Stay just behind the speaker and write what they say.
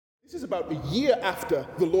This is about a year after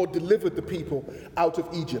the Lord delivered the people out of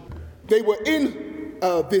Egypt. They were in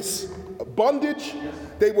this bondage.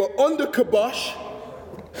 They were under kibosh.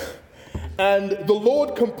 And the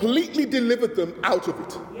Lord completely delivered them out of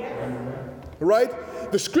it. Right?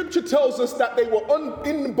 The scripture tells us that they were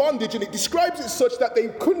in bondage, and it describes it such that they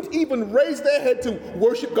couldn't even raise their head to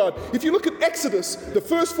worship God. If you look at Exodus, the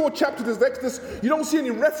first 4 chapters of Exodus, you don't see any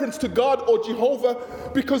reference to God or Jehovah,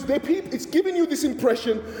 because it's giving you this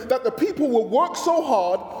impression that the people will work so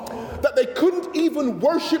hard that they couldn't even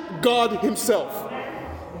worship God himself.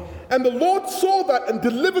 And the Lord saw that and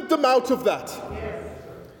delivered them out of that.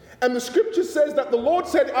 And the scripture says that the Lord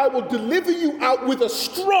said, I will deliver you out with a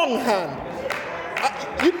strong hand.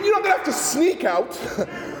 You're not going to have to sneak out.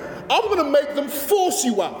 I'm going to make them force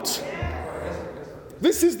you out.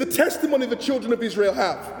 This is the testimony the children of Israel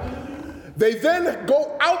have. They then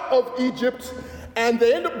go out of Egypt, and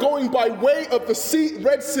they end up going by way of the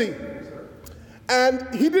Red Sea.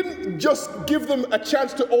 And he didn't just give them a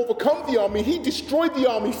chance to overcome the army. He destroyed the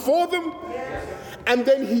army for them. And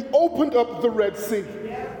then he opened up the Red Sea.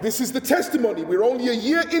 This is the testimony. We're only a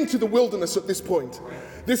year into the wilderness at this point.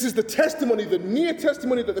 This is the testimony, the near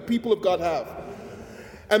testimony that the people of God have.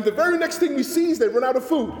 And the very next thing we see is they run out of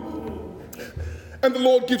food. And the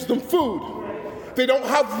Lord gives them food. They don't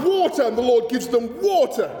have water, and the Lord gives them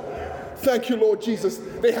water. Thank you, Lord Jesus.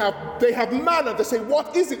 They have manna. They say,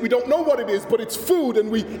 what is it? We don't know what it is, but it's food,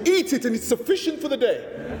 and we eat it, and it's sufficient for the day.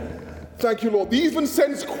 Thank you, Lord. He even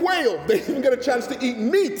sends quail. They even get a chance to eat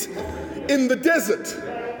meat in the desert.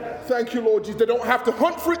 Thank you, Lord Jesus. They don't have to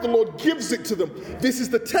hunt for it. The Lord gives it to them. This is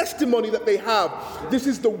the testimony that they have. This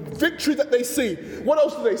is the victory that they see. What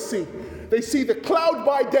else do they see? They see the cloud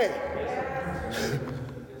by day,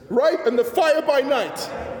 right? And the fire by night.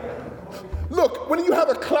 Look, when you have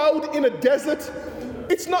a cloud in a desert,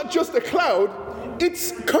 it's not just a cloud.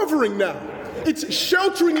 It's covering now. It's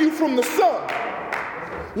sheltering you from the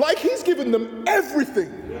sun. Like he's given them everything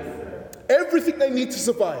they need to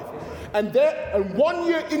survive. And 1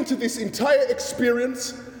 year into this entire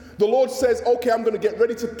experience, the Lord says, okay, I'm going to get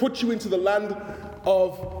ready to put you into the land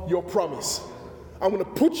of your promise. I'm going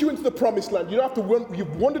to put you into the promised land. You don't have to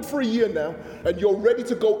you've wandered for a year now, and you're ready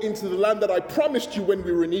to go into the land that I promised you when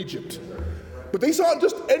we were in Egypt. But these aren't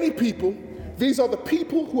just any people. These are the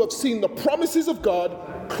people who have seen the promises of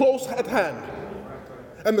God close at hand.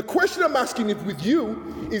 And the question I'm asking with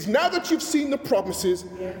you is, now that you've seen the promises,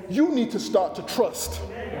 you need to start to trust.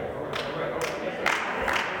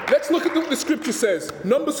 Let's look at what the scripture says.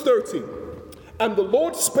 Numbers 13. And the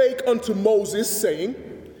Lord spake unto Moses, saying,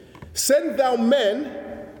 send thou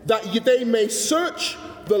men that they may search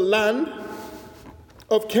the land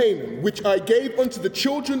of Canaan, which I gave unto the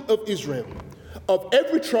children of Israel. Of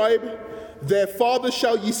every tribe their father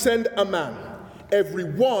shall ye send a man, every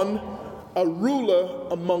one a ruler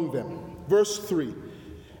among them. Verse 3.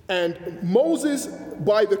 And Moses,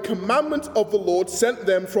 by the commandment of the Lord, sent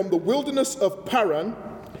them from the wilderness of Paran.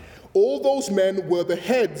 All those men were the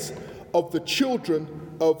heads of the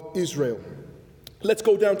children of Israel. Let's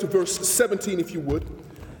go down to verse 17, if you would.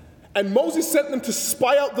 And Moses sent them to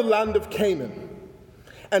spy out the land of Canaan,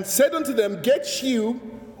 and said unto them, get you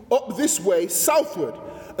up this way southward,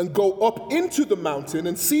 and go up into the mountain,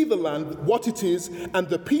 and see the land, what it is, and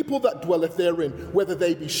the people that dwelleth therein, whether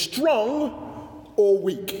they be strong or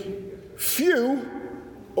weak, few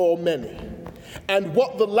or many. And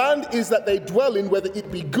what the land is that they dwell in, whether it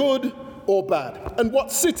be good or bad. And what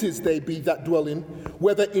cities they be that dwell in,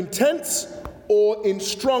 whether in tents or in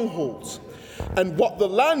strongholds. And what the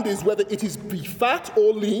land is, whether it is be fat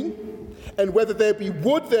or lean, and whether there be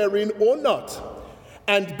wood therein or not.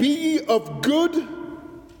 And be ye of good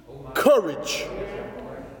courage.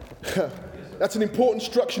 That's an important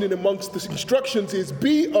instruction in amongst the instructions is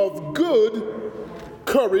be of good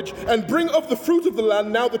courage, and bring of the fruit of the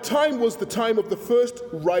land. Now the time was the time of the first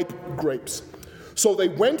ripe grapes. So they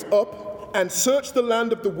went up and searched the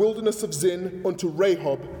land of the wilderness of Zin unto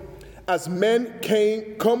Rehob, as men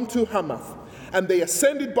come to Hamath. And they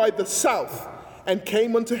ascended by the south and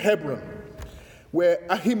came unto Hebron, where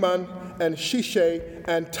Ahiman and Shishai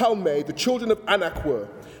and Talmai, the children of Anak, were.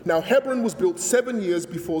 Now Hebron was built 7 years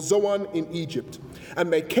before Zoan in Egypt.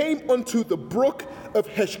 And they came unto the brook of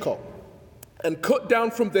Heshkol, and cut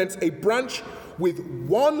down from thence a branch with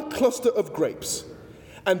one cluster of grapes,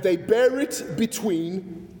 and they bare it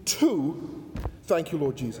between two. Thank you,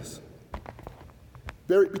 Lord Jesus.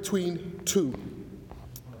 Bear it between two.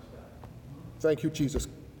 Thank you, Jesus.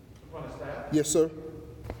 Yes, sir.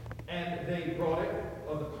 And they brought it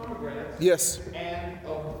of the pomegranates. Yes. And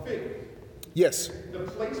of the figs. Yes. The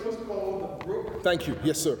place was called the brook. Thank you.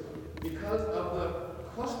 Yes, sir. Because of the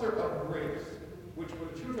cluster of grapes, which were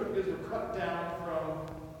the children of Israel cut down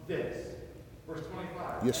from this. Verse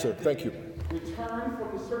 25. Yes, sir. Thank you. Returned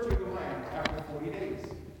from the search of the land after 40 days.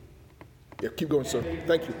 Yeah, keep going, sir.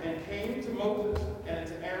 Thank you. And came to Moses and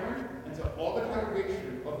to Aaron and to all the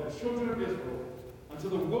congregation of the children of Israel unto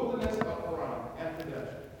the wilderness of Paran and Kadesh,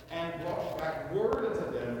 and brought back word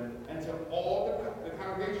unto them and to all the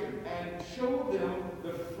congregation, and showed them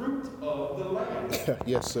the fruit of the land.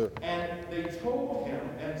 Yes, sir. And they told him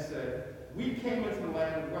and said, we came into the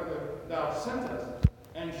land whither thou sent us,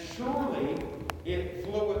 and surely it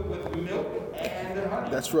floweth with milk and honey.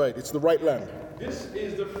 That's right. It's the right land. This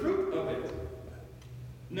is the fruit of it.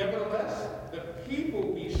 Nevertheless, the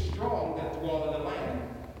people be strong that dwell in the land,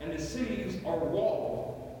 and the cities are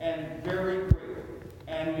walled and very great.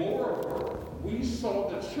 And moreover, we saw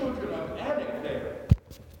the children of Anak there,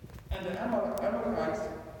 and the Amalekites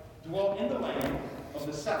dwell in the land of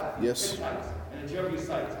the south. Yes. The Hittites and the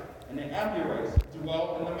Jebusites and the Amorites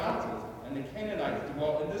dwell in the mountains, and the Canaanites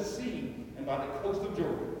dwell in the sea and by the coast of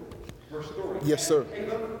Jordan. Verse 3. Yes, sir.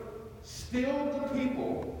 Caleb stilled the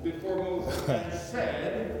people before Moses and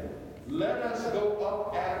said, let us go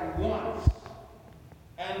up at once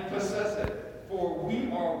and possess it, for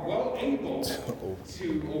we are well able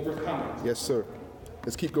to overcome it. Yes, sir.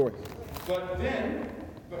 Let's keep going. But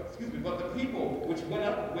the people which went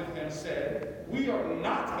up with him said, we are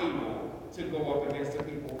not able to go up against the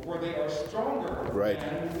people, for they are stronger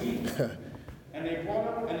than we. And they brought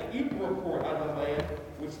up an evil report out of the land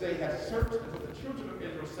which they had searched unto the children of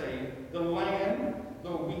Israel, saying, the land,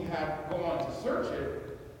 though we have gone to search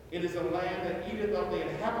it, it is a land that eateth up the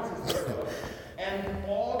inhabitants thereof. And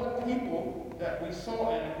all the people that we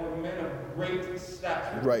saw in it were men of great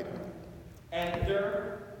stature. Right. And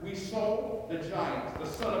there we saw the giants, the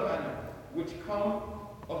son of Anak, which come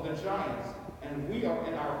of the giants, and we are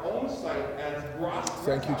in our own sight as grasshoppers.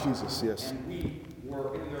 Thank you, Jesus. Yes. And we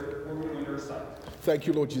were in their sight. Thank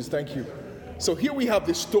you, Lord Jesus. Thank you. So here we have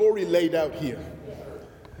this story laid out here.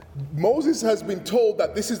 Moses has been told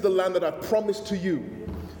that this is the land that I've promised to you.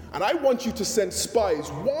 And I want you to send spies,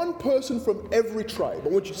 one person from every tribe. I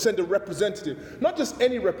want you to send a representative, not just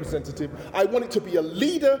any representative. I want it to be a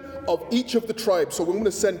leader of each of the tribes. So we're going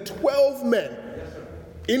to send 12 men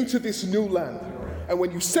into this new land. And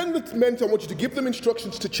when you send the men, I want you to give them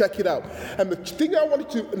instructions to check it out. And the thing I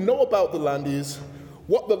want you to know about the land is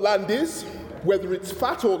what the land is, whether it's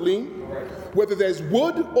fat or lean, whether there's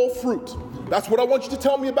wood or fruit. That's what I want you to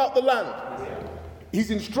tell me about the land.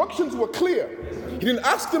 His instructions were clear. He didn't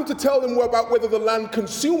ask them to tell them about whether the land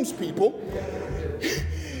consumes people.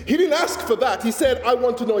 He didn't ask for that. He said, I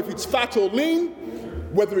want to know if it's fat or lean,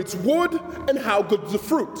 whether it's wood, and how good's the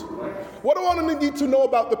fruit. What do I need to know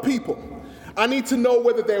about the people? I need to know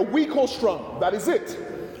whether they're weak or strong. That is it.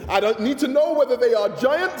 I don't need to know whether they are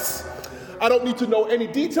giants. I don't need to know any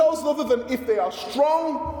details other than if they are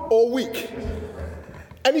strong or weak.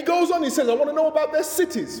 And he goes on, he says, I want to know about their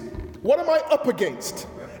cities. What am I up against?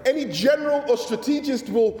 Any general or strategist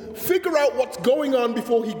will figure out what's going on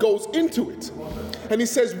before he goes into it. And he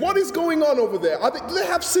says, what is going on over there? Do they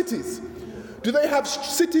have cities? Do they have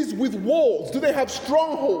cities with walls? Do they have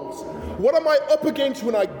strongholds? What am I up against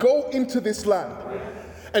when I go into this land?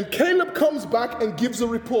 And Caleb comes back and gives a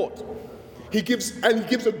report. He gives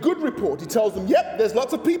a good report. He tells them, yep, there's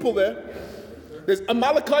lots of people there. There's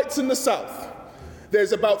Amalekites in the south.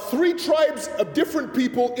 There's about 3 tribes of different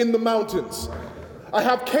people in the mountains. I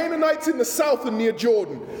have Canaanites in the south and near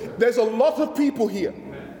Jordan. There's a lot of people here.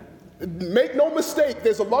 Make no mistake,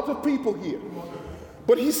 there's a lot of people here.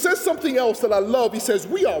 But he says something else that I love. He says,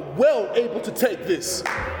 we are well able to take this.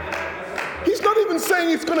 He's not even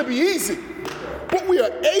saying it's going to be easy, but we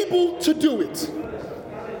are able to do it.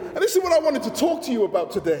 And this is what I wanted to talk to you about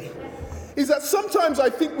today, is that sometimes I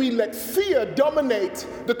think we let fear dominate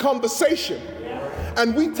the conversation,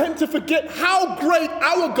 and we tend to forget how great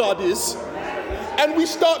our God is, and we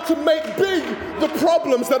start to make big the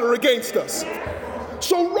problems that are against us.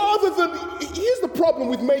 So rather than, here's the problem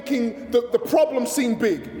with making the problem seem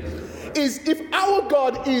big, is if our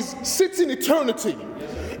God sits in eternity,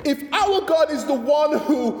 if our God is the one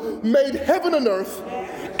who made heaven and earth,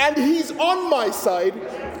 and he's on my side,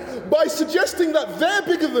 by suggesting that they're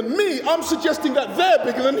bigger than me, I'm suggesting that they're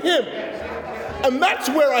bigger than him. And that's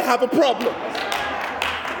where I have a problem.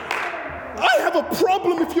 I have a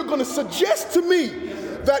problem if you're going to suggest to me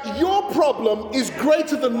that your problem is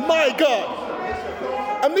greater than my God.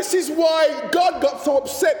 And this is why God got so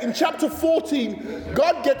upset in chapter 14.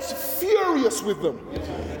 God gets furious with them.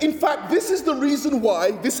 In fact, this is the reason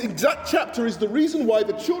why, this exact chapter is the reason why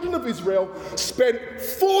the children of Israel spent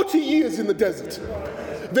 40 years in the desert.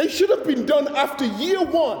 They should have been done after year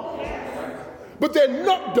one. But they're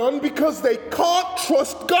not done because they can't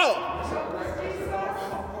trust God.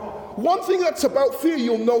 One thing that's about fear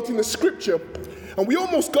you'll note in the scripture, and we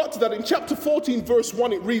almost got to that in chapter 14, verse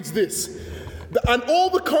 1, it reads this. And all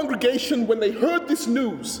the congregation, when they heard this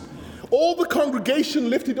news, all the congregation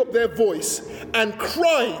lifted up their voice and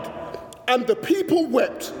cried, and the people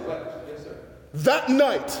wept. That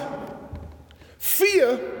night,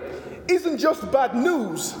 fear isn't just bad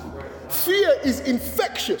news. Fear is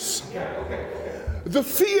infectious. The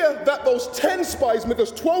fear that those 10 spies met,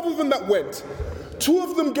 there's 12 of them that went. 2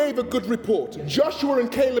 of them gave a good report. Joshua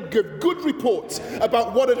and Caleb gave good reports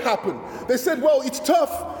about what had happened. They said, well, it's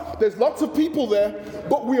tough. There's lots of people there,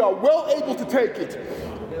 but we are well able to take it.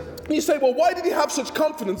 And you say, well, why did he have such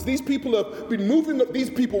confidence? These people have been moving up.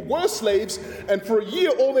 These people were slaves, and for a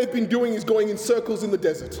year, all they've been doing is going in circles in the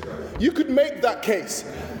desert. You could make that case.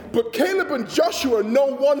 But Caleb and Joshua know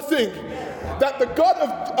one thing, that the God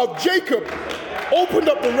of Jacob opened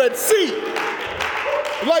up the Red Sea.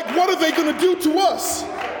 Like, what are they going to do to us?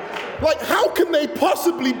 Like, how can they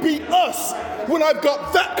possibly beat us when I've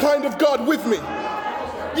got that kind of God with me?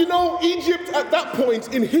 You know, Egypt at that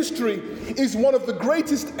point in history is one of the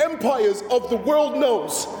greatest empires of the world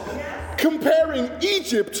knows. Comparing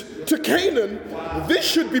Egypt to Canaan, this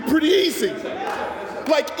should be pretty easy.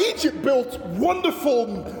 Like, Egypt built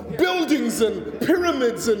wonderful buildings and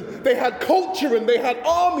pyramids, and they had culture, and they had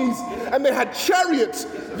armies, and they had chariots.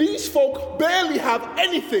 These folk barely have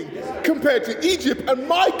anything compared to Egypt, and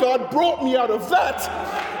my God brought me out of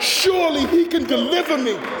that. Surely he can deliver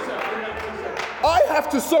me. I have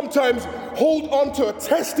to sometimes hold on to a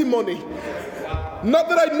testimony. Not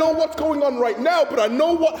that I know what's going on right now, but I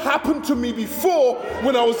know what happened to me before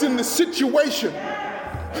when I was in this situation.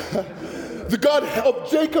 The God of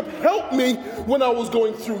Jacob helped me when I was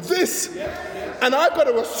going through this, and I've got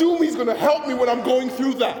to assume he's going to help me when I'm going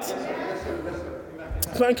through that.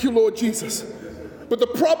 Thank you, Lord Jesus. But the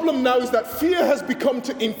problem now is that fear has become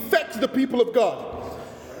to infect the people of God.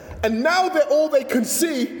 And now that all they can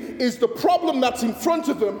see is the problem that's in front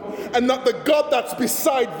of them and not the God that's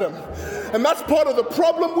beside them. And that's part of the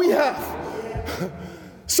problem we have.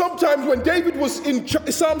 Sometimes when David was in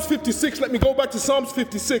Psalms 56, let me go back to Psalms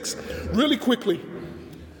 56 really quickly.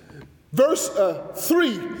 Verse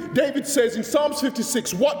 3, David says in Psalms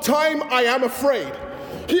 56, what time I am afraid.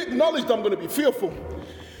 He acknowledged I'm going to be fearful.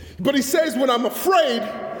 But he says, when I'm afraid,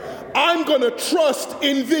 I'm going to trust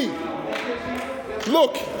in thee.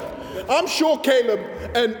 Look, I'm sure Caleb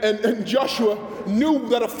and Joshua knew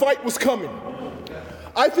that a fight was coming.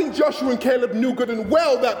 I think Joshua and Caleb knew good and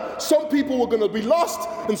well that some people were going to be lost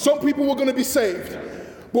and some people were going to be saved.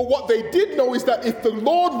 But what they did know is that if the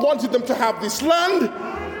Lord wanted them to have this land,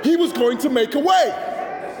 he was going to make a way.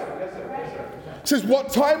 It says,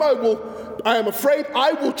 what time I am afraid,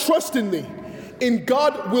 I will trust in thee. In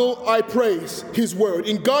God will I praise his word.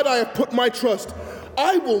 In God I have put my trust.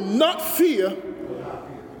 I will not fear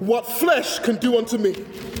what flesh can do unto me.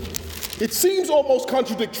 It seems almost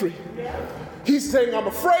contradictory. He's saying, I'm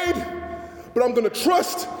afraid, but I'm going to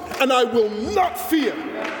trust, and I will not fear.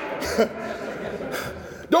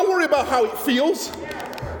 Don't worry about how it feels.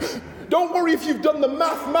 Don't worry if you've done the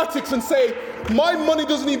mathematics and say, my money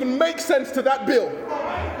doesn't even make sense to that bill.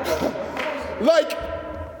 Like,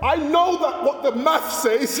 I know that what the math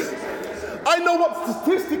says, I know what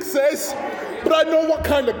statistics says, but I know what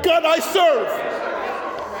kind of God I serve.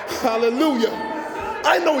 Hallelujah.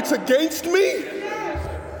 I know it's against me.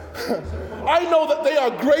 I know that they are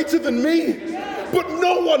greater than me, but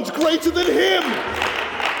no one's greater than him.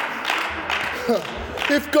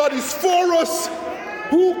 If God is for us,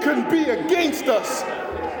 who can be against us?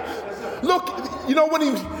 Look, you know, when he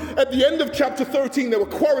was at the end of chapter 13, they were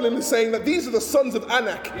quarreling and saying that these are the sons of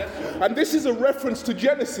Anak. And this is a reference to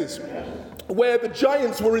Genesis, where the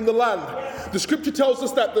giants were in the land. The scripture tells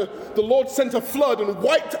us that the Lord sent a flood and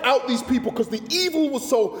wiped out these people because the evil was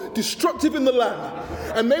so destructive in the land.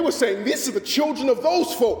 And they were saying, these are the children of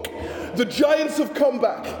those folk. The giants have come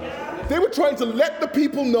back. They were trying to let the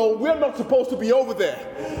people know we're not supposed to be over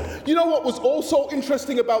there. You know what was also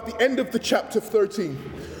interesting about the end of the chapter 13?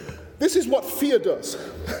 This is what fear does.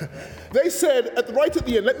 They said, right at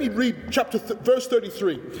the end, let me read verse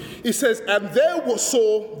 33. It says, and there we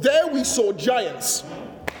saw giants,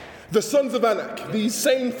 the sons of Anak, these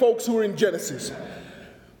same folks who were in Genesis,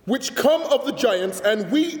 which come of the giants,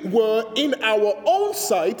 and we were in our own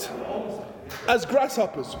sight as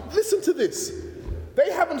grasshoppers. Listen to this.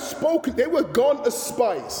 They haven't spoken. They were gone as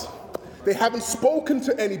spies. They haven't spoken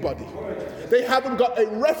to anybody. They haven't got a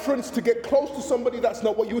reference to get close to somebody. That's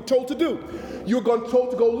not what you were told to do. You were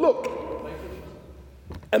told to go look.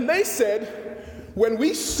 And they said, when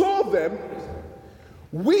we saw them,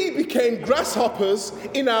 we became grasshoppers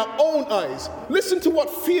in our own eyes. Listen to what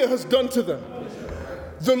fear has done to them.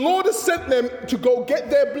 The Lord has sent them to go get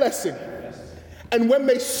their blessing. And when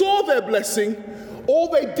they saw their blessing, all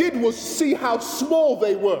they did was see how small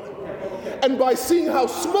they were. And by seeing how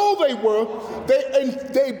small they were,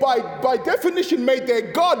 they by definition made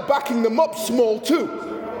their God backing them up small too.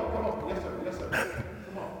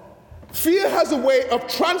 Fear has a way of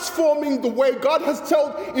transforming the way God has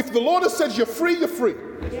told. If the Lord has said you're free, you're free.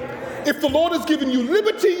 If the Lord has given you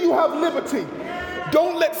liberty, you have liberty.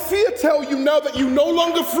 Don't let fear tell you now that you're no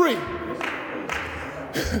longer free.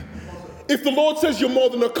 If the Lord says you're more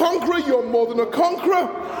than a conqueror, you're more than a conqueror.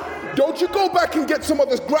 Don't you go back and get some of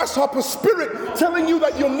this grasshopper spirit telling you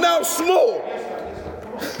that you're now small.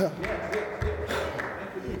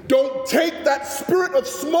 Don't take that spirit of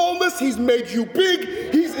smallness. He's made you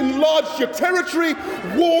big. He's enlarged your territory.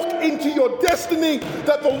 Walk into your destiny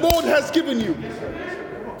that the Lord has given you.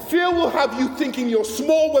 Fear will have you thinking you're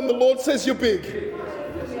small when the Lord says you're big.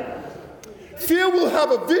 Fear will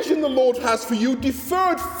have a vision the Lord has for you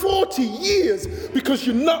deferred 40 years because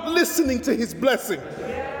you're not listening to his blessing.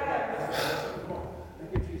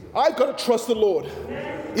 I've got to trust the Lord,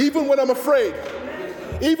 even when I'm afraid,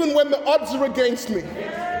 even when the odds are against me,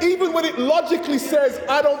 even when it logically says,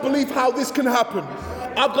 I don't believe how this can happen.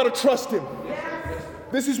 I've got to trust him.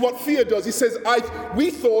 This is what fear does. He says,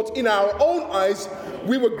 we thought in our own eyes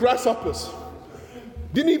we were grasshoppers.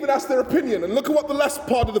 Didn't even ask their opinion. And look at what the last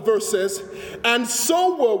part of the verse says. And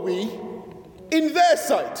so were we in their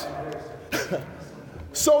sight.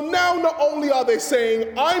 So now not only are they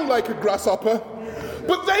saying, I'm like a grasshopper,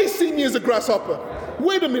 but they see me as a grasshopper.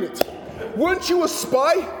 Wait a minute. Weren't you a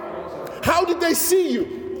spy? How did they see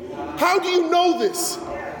you? How do you know this?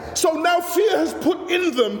 So now fear has put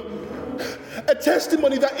in them a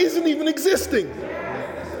testimony that isn't even existing.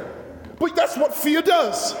 But that's what fear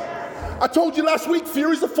does. I told you last week,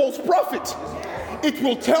 fear is a false prophet. It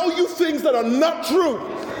will tell you things that are not true.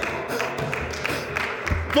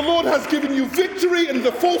 The Lord has given you victory, and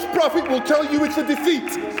the false prophet will tell you it's a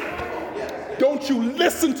defeat. Don't you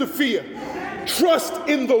listen to fear. Trust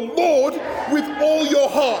in the Lord with all your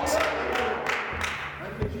heart.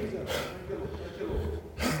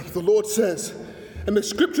 The Lord says, and the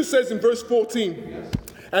scripture says in verse 14,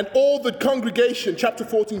 and all the congregation, chapter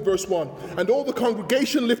 14, verse 1, and all the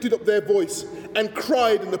congregation lifted up their voice and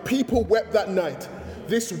cried, and the people wept that night.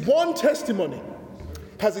 This one testimony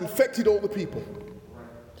has infected all the people.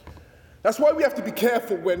 That's why we have to be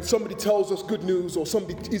careful when somebody tells us good news or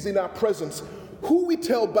somebody is in our presence, who we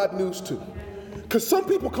tell bad news to. Because some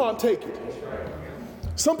people can't take it.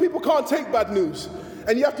 Some people can't take bad news.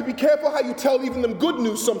 And you have to be careful how you tell even them good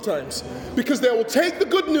news sometimes. Because they will take the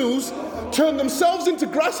good news, turn themselves into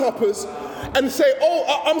grasshoppers, and say,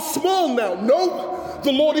 oh, I'm small now. No,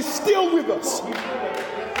 the Lord is still with us.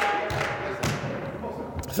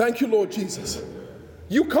 Thank you, Lord Jesus.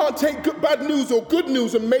 You can't take bad news or good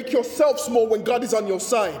news and make yourself small when God is on your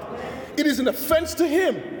side. It is an offense to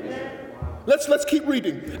him. Let's keep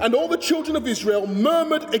reading. And all the children of Israel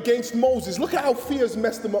murmured against Moses. Look at how fear has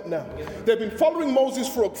messed them up now. They've been following Moses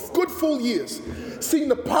for a good full years, seeing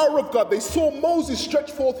the power of God. They saw Moses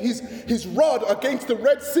stretch forth his rod against the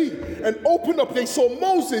Red Sea and open up. They saw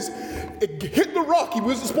Moses hit the rock. He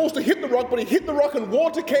wasn't supposed to hit the rock, but he hit the rock and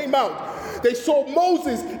water came out. They saw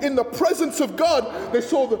Moses in the presence of God. They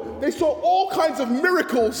saw all kinds of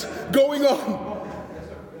miracles going on.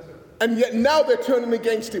 And yet now they're turning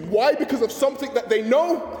against him. Why? Because of something that they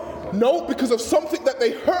know? No, because of something that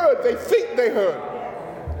they heard, they think they heard.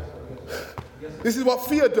 This is what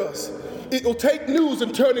fear does. It will take news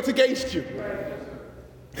and turn it against you.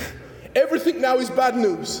 Everything now is bad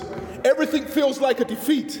news. Everything feels like a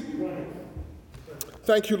defeat.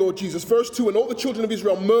 Thank you, Lord Jesus. Verse 2, and all the children of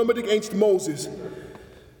Israel murmured against Moses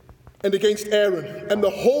and against Aaron. And the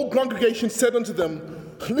whole congregation said unto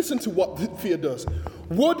them, listen to what fear does.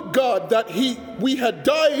 Would God that we had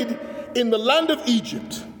died in the land of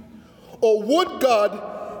Egypt, or would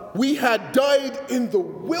God we had died in the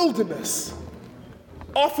wilderness.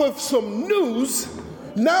 Off of some news,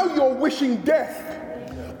 now you're wishing death.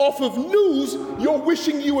 Off of news, you're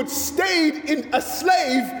wishing you had stayed in a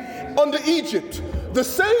slave under Egypt. The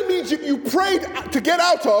same Egypt you prayed to get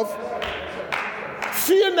out of,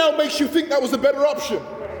 fear now makes you think that was a better option.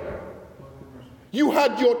 You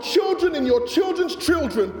had your children and your children's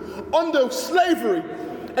children under slavery,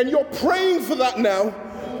 and you're praying for that now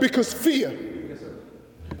because fear.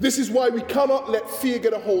 This is why we cannot let fear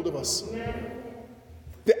get a hold of us.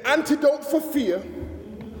 The antidote for fear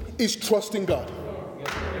is trusting God.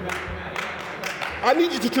 I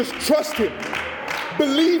need you to just trust him.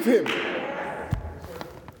 Believe him.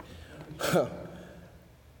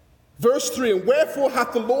 Verse 3, and wherefore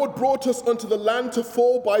hath the Lord brought us unto the land to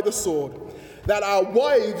fall by the sword, that our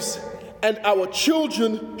wives and our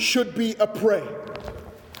children should be a prey.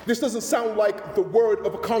 This doesn't sound like the word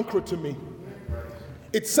of a conqueror to me.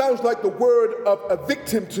 It sounds like the word of a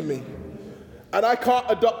victim to me. And I can't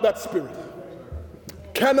adopt that spirit.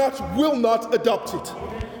 Cannot, will not adopt it.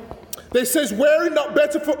 They says, were it not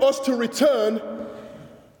better for us to return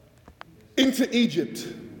into Egypt?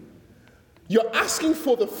 You're asking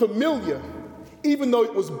for the familiar, even though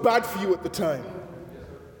it was bad for you at the time.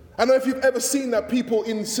 I don't know if you've ever seen that people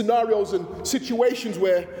in scenarios and situations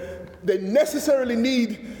where they necessarily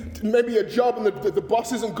need maybe a job and the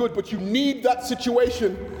boss isn't good, but you need that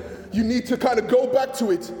situation. You need to kind of go back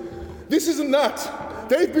to it. This isn't that.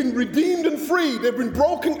 They've been redeemed and freed. They've been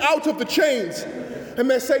broken out of the chains. And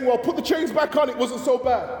they're saying, well, put the chains back on. It wasn't so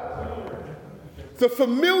bad. The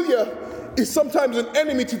familiar is sometimes an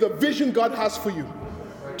enemy to the vision God has for you.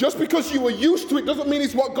 Just because you were used to it doesn't mean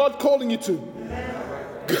it's what God's calling you to.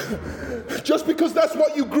 Just because that's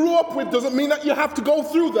what you grew up with doesn't mean that you have to go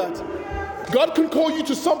through that. God can call you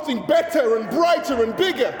to something better and brighter and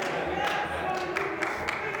bigger.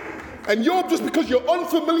 And you're, just because you're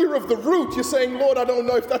unfamiliar of the route, you're saying, Lord, I don't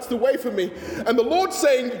know if that's the way for me. And the Lord's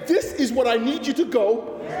saying, this is what I need you to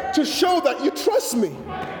go to show that you trust me.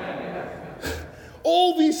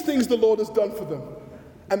 All these things the Lord has done for them,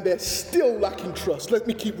 and they're still lacking trust. Let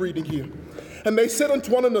me keep reading here. And they said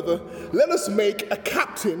unto one another, let us make a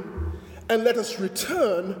captain, and let us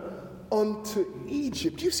return unto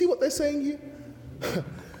Egypt. Do you see what they're saying here?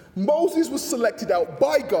 Moses was selected out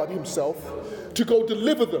by God himself to go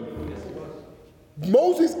deliver them.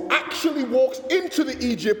 Moses actually walks into the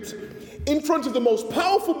Egypt in front of the most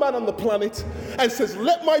powerful man on the planet and says,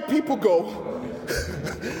 let my people go.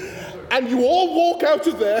 And you all walk out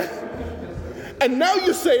of there. And now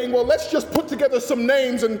you're saying, well, let's just put together some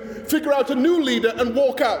names and figure out a new leader and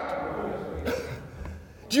walk out.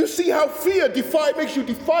 Do you see how fear makes you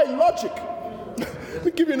defy logic? Let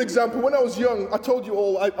me give you an example. When I was young, I told you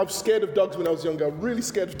all, I was scared of dogs when I was younger. I'm really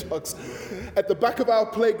scared of dogs. At the back of our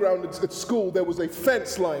playground at school, there was a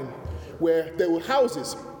fence line where there were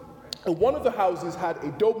houses. And one of the houses had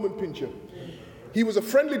a Doberman Pinscher. He was a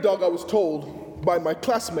friendly dog, I was told, by my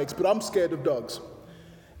classmates, but I'm scared of dogs.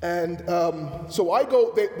 And so I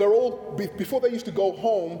go, they're all, before they used to go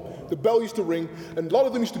home, the bell used to ring, and a lot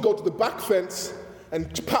of them used to go to the back fence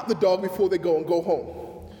and pat the dog before they go home.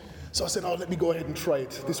 So I said, oh, let me go ahead and try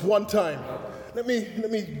it this one time. Let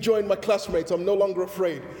me join my classmates. I'm no longer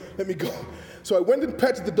afraid. Let me go. So I went and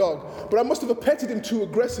petted the dog, but I must have petted him too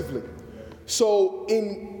aggressively. So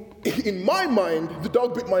in my mind, the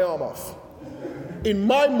dog bit my arm off. In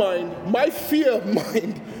my mind, my fear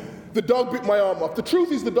mind, the dog bit my arm off. The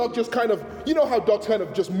truth is the dog just kind of, you know how dogs kind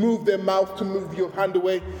of just move their mouth to move your hand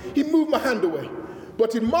away? He moved my hand away.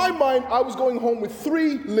 But in my mind, I was going home with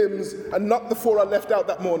 3 limbs and not the 4 I left out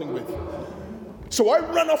that morning with. So I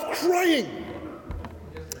ran off crying.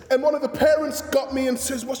 And one of the parents got me and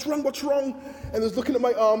says, what's wrong, what's wrong? And was looking at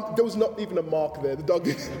my arm. There was not even a mark there. The dog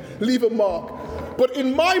didn't leave a mark. But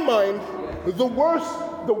in my mind, the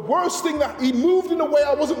worst thing that he moved in a way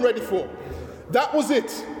I wasn't ready for. That was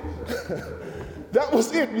it. That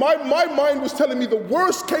was it. My mind was telling me the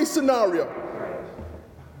worst case scenario.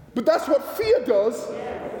 But that's what fear does.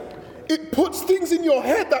 It puts things in your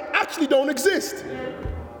head that actually don't exist.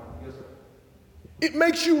 It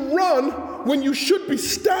makes you run when you should be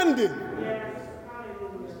standing.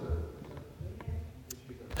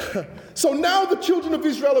 So now the children of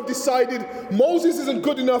Israel have decided Moses isn't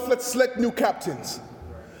good enough, let's select new captains.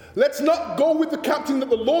 Let's not go with the captain that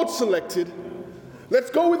the Lord selected. Let's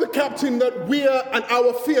go with the captain that we and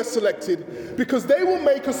our fear selected, because they will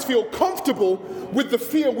make us feel comfortable with the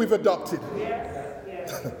fear we've adopted.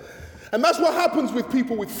 And that's what happens with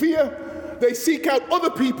people with fear. They seek out other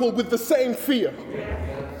people with the same fear.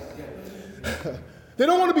 They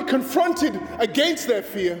don't want to be confronted against their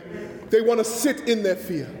fear. They want to sit in their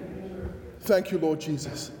fear. Thank you, Lord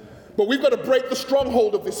Jesus. But we've got to break the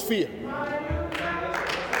stronghold of this fear.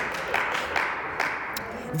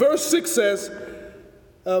 Verse 6 says,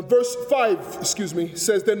 verse 5,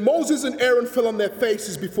 says, then Moses and Aaron fell on their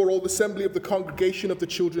faces before all the assembly of the congregation of the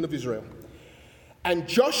children of Israel. And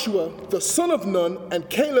Joshua, the son of Nun, and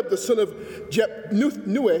Caleb, the son of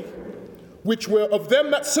Jephunneh, which were of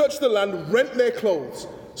them that searched the land, rent their clothes.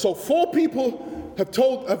 So 4 people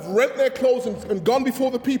have rent their clothes and gone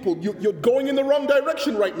before the people. You're going in the wrong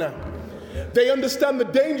direction right now. They understand the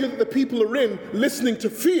danger that the people are in, listening to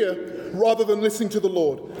fear rather than listening to the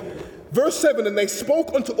Lord. Verse 7, and they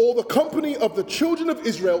spoke unto all the company of the children of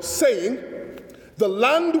Israel, saying, the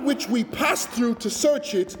land which we passed through to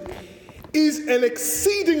search it is an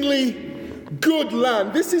exceedingly good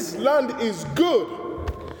land. This land is good.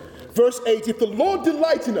 Verse 8, if the Lord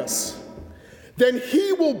delight in us, then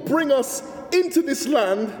he will bring us into this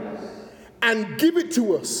land and give it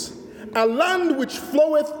to us, a land which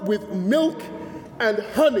floweth with milk and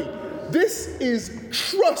honey. This is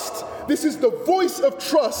trust. This is the voice of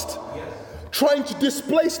trust trying to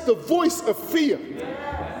displace the voice of fear.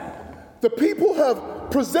 The people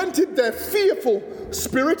have presented their fearful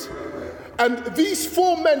spirit, and these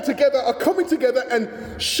four men together are coming together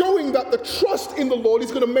and showing that the trust in the Lord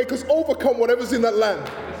is going to make us overcome whatever's in that land.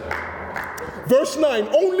 Verse 9,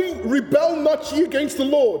 only rebel not ye against the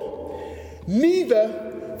Lord,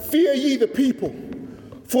 neither fear ye the people,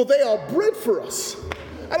 for they are bread for us.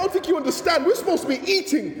 I don't think you understand. We're supposed to be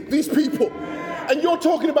eating these people, and you're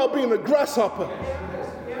talking about being a grasshopper.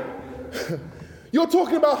 You're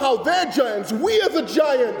talking about how they're giants. We are the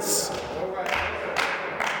giants.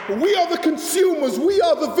 We are the consumers. We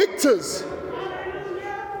are the victors.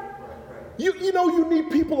 You know you need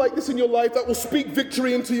people like this in your life that will speak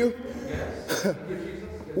victory into you.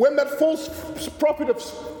 When that false prophet of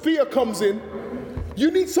fear comes in,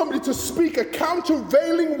 you need somebody to speak a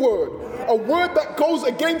countervailing word, a word that goes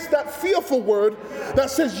against that fearful word that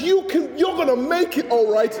says you're going to make it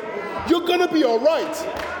all right. You're going to be all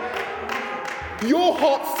right. Your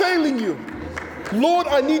heart failing you. Lord,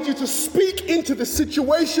 I need you to speak into the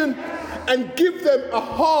situation and give them a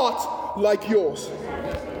heart like yours.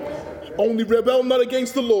 Only rebel not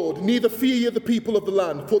against the Lord, neither fear ye the people of the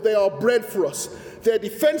land, for they are bread for us. Their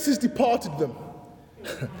defenses departed them.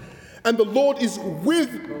 And the Lord is with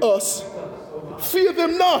us. Fear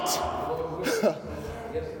them not.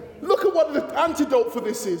 Look at what the antidote for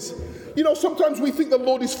this is. You know, sometimes we think the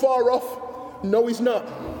Lord is far off. No, he's not.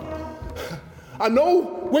 I know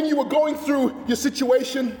when you were going through your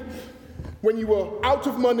situation, when you were out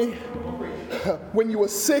of money, when you were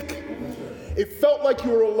sick, it felt like you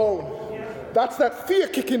were alone. That's that fear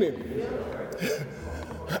kicking in.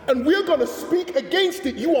 And we're going to speak against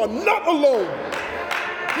it. You are not alone.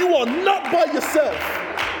 You are not by yourself.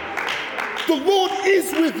 The Lord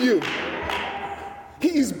is with you.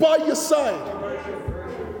 He is by your side.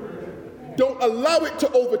 Don't allow it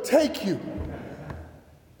to overtake you.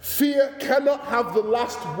 Fear cannot have the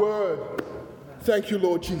last word. Thank you,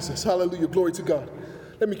 Lord Jesus. Hallelujah. Glory to God.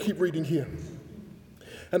 Let me keep reading here.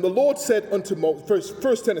 And the Lord said unto Moses,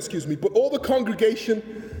 verse 10, but all the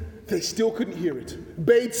congregation, they still couldn't hear it,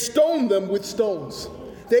 bade stone them with stones.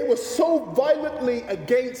 They were so violently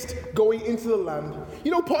against going into the land.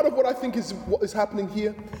 You know, part of what I think is what is happening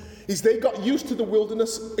here is they got used to the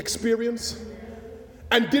wilderness experience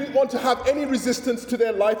and didn't want to have any resistance to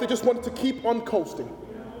their life. They just wanted to keep on coasting.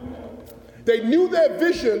 They knew their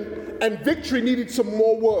vision and victory needed some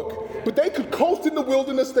more work, but they could coast in the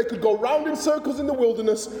wilderness. They could go round in circles in the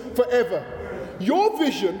wilderness forever. Your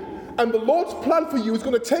vision and the Lord's plan for you is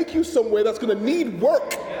going to take you somewhere that's going to need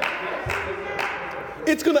work.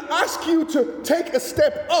 It's going to ask you to take a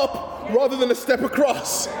step up rather than a step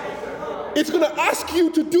across. It's going to ask you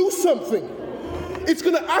to do something. It's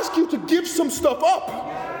going to ask you to give some stuff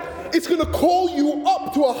up. It's going to call you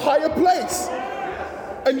up to a higher place.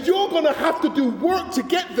 And you're going to have to do work to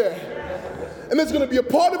get there. And there's going to be a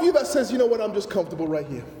part of you that says, you know what, I'm just comfortable right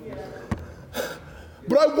here.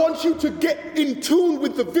 But I want you to get in tune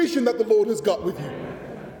with the vision that the Lord has got with you.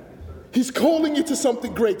 He's calling you to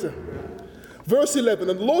something greater. Verse 11,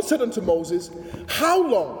 and the Lord said unto Moses, how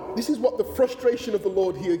long? This is what the frustration of the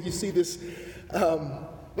Lord here, you see this,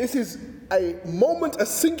 this is a moment, a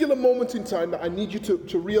singular moment in time that I need you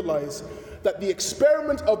to realize that the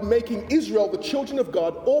experiment of making Israel the children of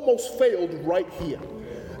God almost failed right here.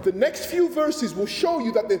 The next few verses will show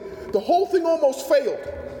you that the whole thing almost failed.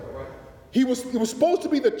 It was supposed to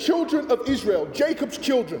be the children of Israel, Jacob's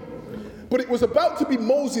children, but it was about to be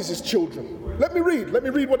Moses' children. Let me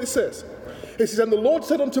read what it says. It says, and the Lord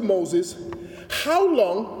said unto Moses, how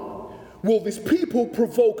long will this people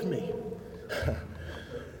provoke me?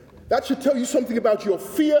 That should tell you something about your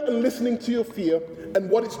fear and listening to your fear and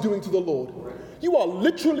what it's doing to the Lord. You are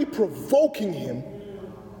literally provoking him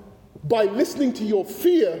by listening to your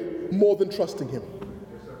fear more than trusting him.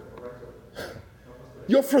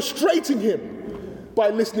 You're frustrating him by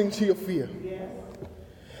listening to your fear.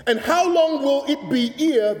 And how long will it be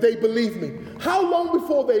ere they believe me? How long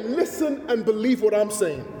before they listen and believe what I'm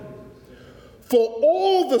saying? For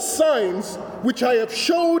all the signs which I have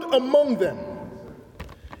showed among them,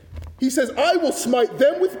 he says, I will smite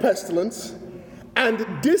them with pestilence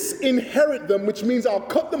and disinherit them, which means I'll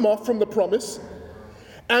cut them off from the promise,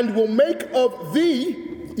 and will make of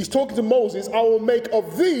thee, he's talking to Moses, I will make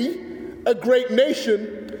of thee a great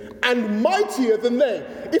nation and mightier than they.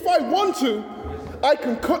 If I want to, I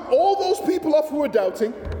can cut all those people off who are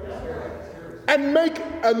doubting and make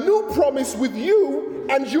a new promise with you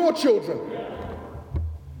and your children.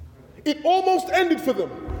 It almost ended for them.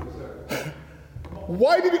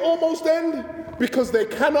 Why did it almost end? Because they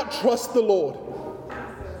cannot trust the Lord.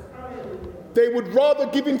 They would rather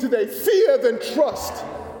give in to their fear than trust.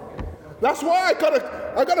 That's why I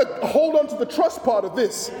gotta hold on to the trust part of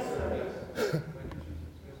this.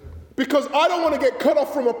 Because I don't want to get cut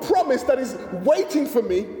off from a promise that is waiting for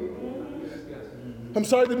me. I'm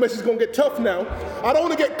sorry, the message is going to get tough now. I don't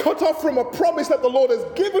want to get cut off from a promise that the Lord has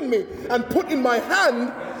given me and put in my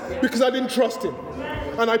hand because I didn't trust him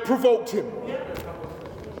and I provoked him.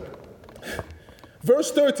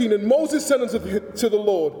 Verse 13, and Moses said unto the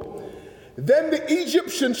Lord, then the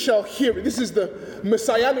Egyptians shall hear it. This is the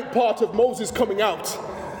messianic part of Moses coming out.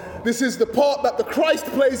 This is the part that the Christ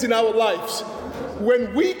plays in our lives.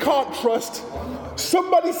 When we can't trust,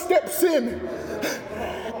 somebody steps in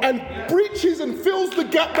and breaches and fills the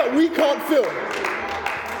gap that we can't fill.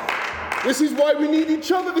 This is why we need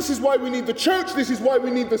each other. This is why we need the church. This is why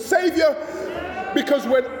we need the Savior. Because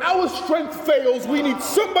when our strength fails, we need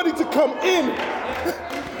somebody to come in.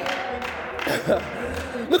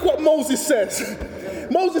 Look what Moses says.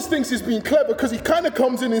 Moses thinks he's being clever because he kind of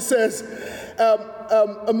comes in and says,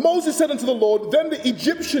 Moses said unto the Lord, then the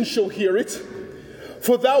Egyptians shall hear it,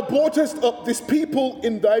 for thou broughtest up this people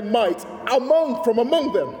in thy might from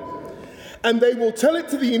among them, and they will tell it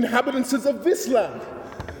to the inhabitants of this land.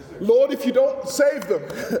 Lord, if you don't save them,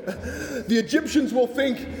 the Egyptians will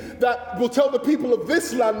tell the people of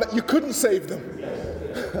this land that you couldn't save them.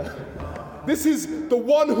 This is the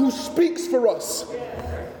one who speaks for us.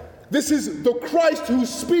 This is the Christ who's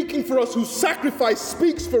speaking for us, whose sacrifice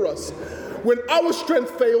speaks for us. When our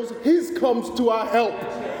strength fails, his comes to our help.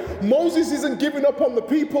 Moses isn't giving up on the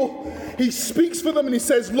people. He speaks for them and he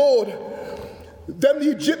says, Lord, then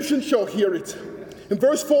the Egyptians shall hear it. In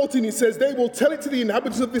verse 14 he says, they will tell it to the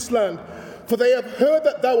inhabitants of this land, for they have heard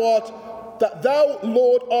that thou,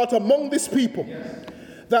 Lord, art among this people,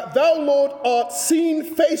 that thou, Lord, art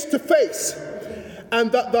seen face to face, and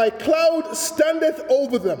that thy cloud standeth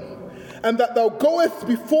over them, and that thou goest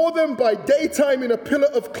before them by daytime in a pillar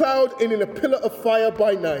of cloud and in a pillar of fire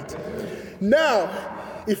by night. Now,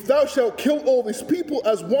 if thou shalt kill all this people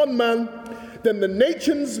as one man, then the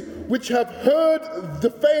nations which have heard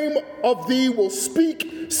the fame of thee will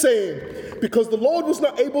speak, saying, because the Lord was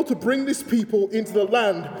not able to bring this people into the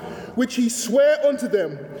land which he sware unto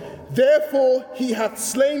them, therefore he hath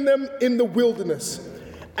slain them in the wilderness.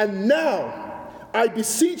 And now, I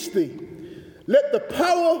beseech thee, let the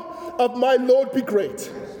power of my Lord be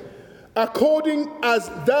great, according as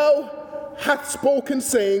thou hath spoken,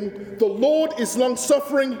 saying, the Lord is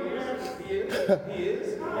long-suffering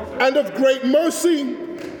and of great mercy,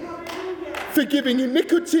 forgiving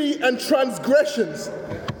iniquity and transgressions.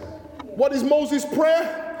 What is Moses'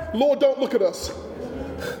 prayer? Lord, don't look at us.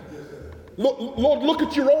 Lord, look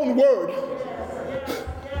at your own word.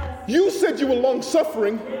 You said you were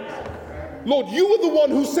long-suffering. Lord, you were the one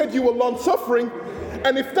who said you were long-suffering.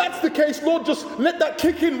 And if that's the case, Lord, just let that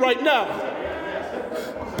kick in right now.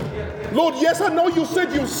 Lord, yes, I know you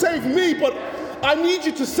said you'll save me, but I need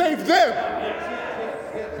you to save them.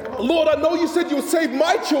 Lord, I know you said you'll save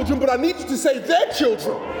my children, but I need you to save their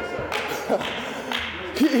children.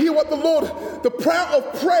 Hear what the prayer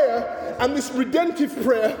of prayer and this redemptive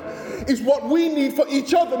prayer is what we need for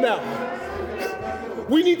each other now.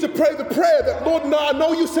 We need to pray the prayer that, Lord, now I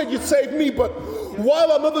know you said you'd save me, but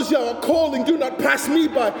while others are calling, do not pass me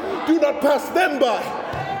by. Do not pass them by.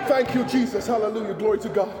 Thank you, Jesus. Hallelujah. Glory to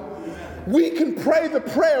God. We can pray the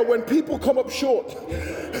prayer when people come up short.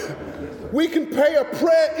 We can pray a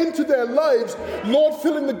prayer into their lives. Lord,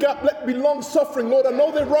 fill in the gap. Let me long-suffering. Lord, I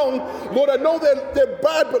know they're wrong. Lord, I know they're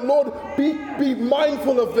bad, but Lord, be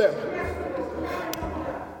mindful of them.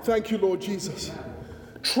 Thank you, Lord Jesus.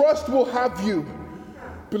 Trust will have you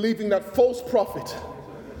believing that false prophet.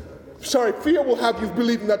 Fear will have you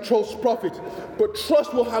believing that false prophet, but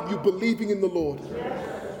trust will have you believing in the Lord.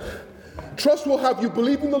 Trust will have you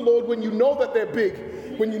believe in the Lord when you know that they're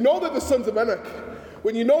big, when you know they're the sons of Anak,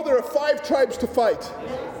 when you know there are 5 tribes to fight.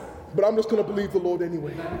 But I'm just going to believe the Lord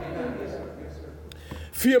anyway.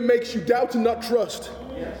 Fear makes you doubt and not trust.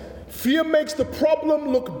 Fear makes the problem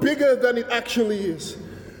look bigger than it actually is.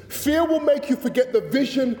 Fear will make you forget the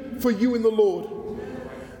vision for you in the Lord.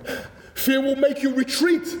 Fear will make you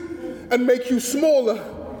retreat and make you smaller.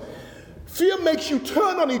 Fear makes you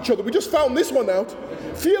turn on each other. We just found this one out.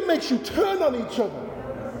 Fear makes you turn on each other.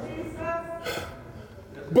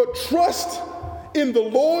 But trust in the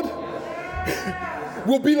Lord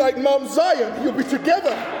will be like Mount Zion. You'll be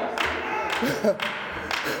together.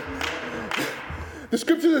 The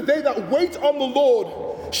scripture says, they that wait on the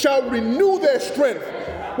Lord shall renew their strength.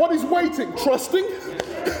 What is waiting? Trusting?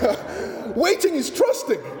 Waiting is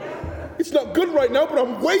trusting. It's not good right now, but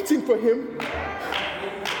I'm waiting for him.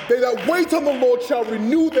 They that wait on the Lord shall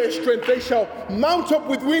renew their strength. They shall mount up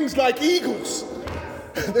with wings like eagles.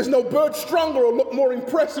 There's no bird stronger or look more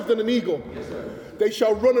impressive than an eagle. They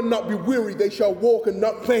shall run and not be weary. They shall walk and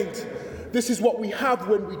not faint. This is what we have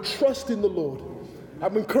when we trust in the Lord.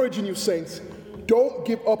 I'm encouraging you, saints. Don't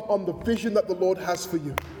give up on the vision that the Lord has for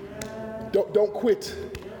you. Don't quit.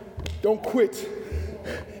 Don't quit.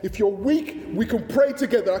 If you're weak, we can pray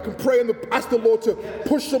together. I can pray and ask the Lord to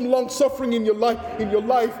push some long suffering in your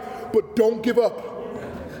life, but don't give up.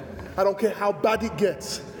 I don't care how bad it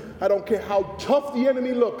gets. I don't care how tough the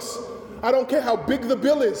enemy looks. I don't care how big the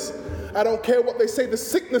bill is. I don't care what they say the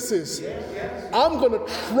sickness is. I'm going to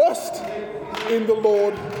trust in the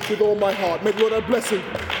Lord with all my heart. May the Lord add blessing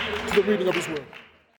to the reading of his word.